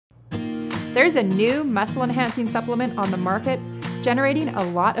There's a new muscle-enhancing supplement on the market, generating a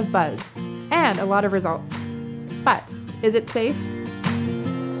lot of buzz and a lot of results. But is it safe?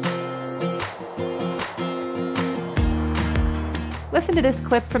 Listen to this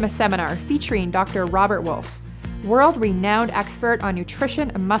clip from a seminar featuring Dr. Robert Wolfe, world-renowned expert on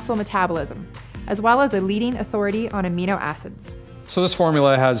nutrition and muscle metabolism, as well as a leading authority on amino acids. So this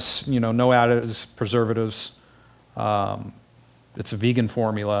formula has, no additives, preservatives. It's a vegan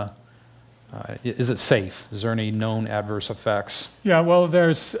formula. Is it safe? Is there any known adverse effects? Yeah, well,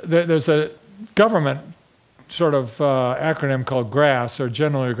 there's a government sort of acronym called GRAS, or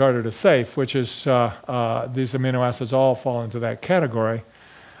generally regarded as safe, which is these amino acids all fall into that category.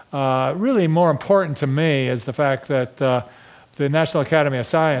 Really more important to me is the fact that the National Academy of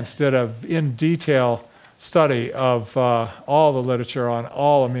Science did an in-detail study of all the literature on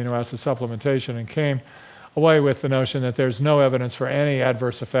all amino acid supplementation and came away with the notion that there's no evidence for any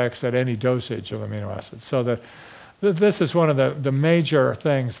adverse effects at any dosage of amino acids. So that this is one of the major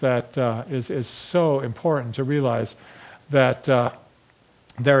things that is so important to realize, that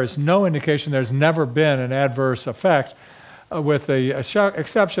there is no indication, there's never been an adverse effect, with the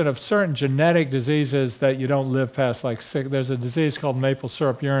exception of certain genetic diseases that you don't live past, like there's a disease called maple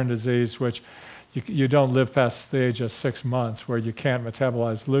syrup urine disease, which you don't live past the age of 6 months, where you can't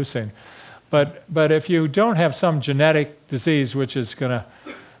metabolize leucine. But if you don't have some genetic disease which is going to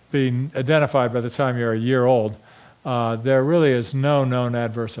be identified by the time you're a year old, there really is no known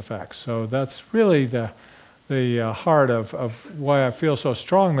adverse effects. So that's really the heart of why I feel so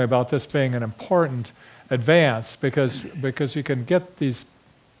strongly about this being an important advance, because you can get these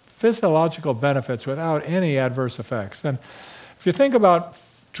physiological benefits without any adverse effects. And if you think about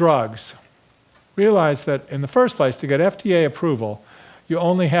drugs, realize that in the first place, to get FDA approval, you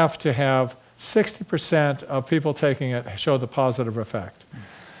only have to have 60% of people taking it show the positive effect.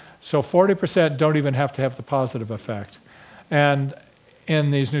 So 40% don't even have to have the positive effect. And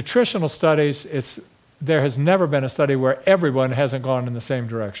in these nutritional studies, there has never been a study where everyone hasn't gone in the same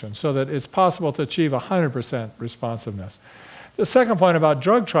direction, so that it's possible to achieve 100% responsiveness. The second point about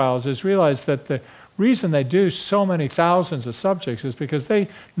drug trials is realize that the reason they do so many thousands of subjects is because they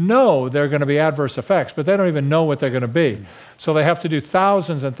know there are going to be adverse effects, but they don't even know what they're going to be. So they have to do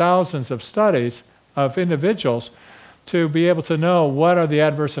thousands and thousands of studies of individuals to be able to know what are the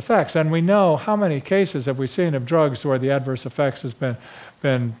adverse effects. And we know how many cases have we seen of drugs where the adverse effects has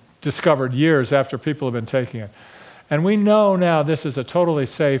been discovered years after people have been taking it. And we know now this is a totally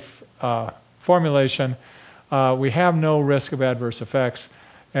safe formulation. We have no risk of adverse effects.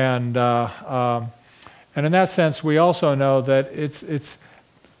 And in that sense, we also know that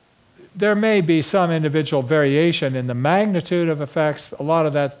there may be some individual variation in the magnitude of effects. A lot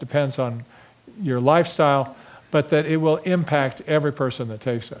of that depends on your lifestyle, but that it will impact every person that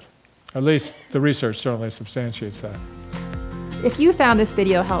takes it. At least the research certainly substantiates that. If you found this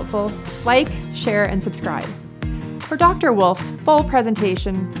video helpful, like, share, and subscribe. For Dr. Wolfe's full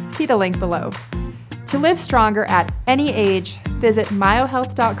presentation, see the link below. To live stronger at any age, visit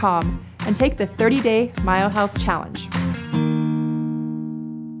myohealth.com and take the 30-day MyoHealth Challenge.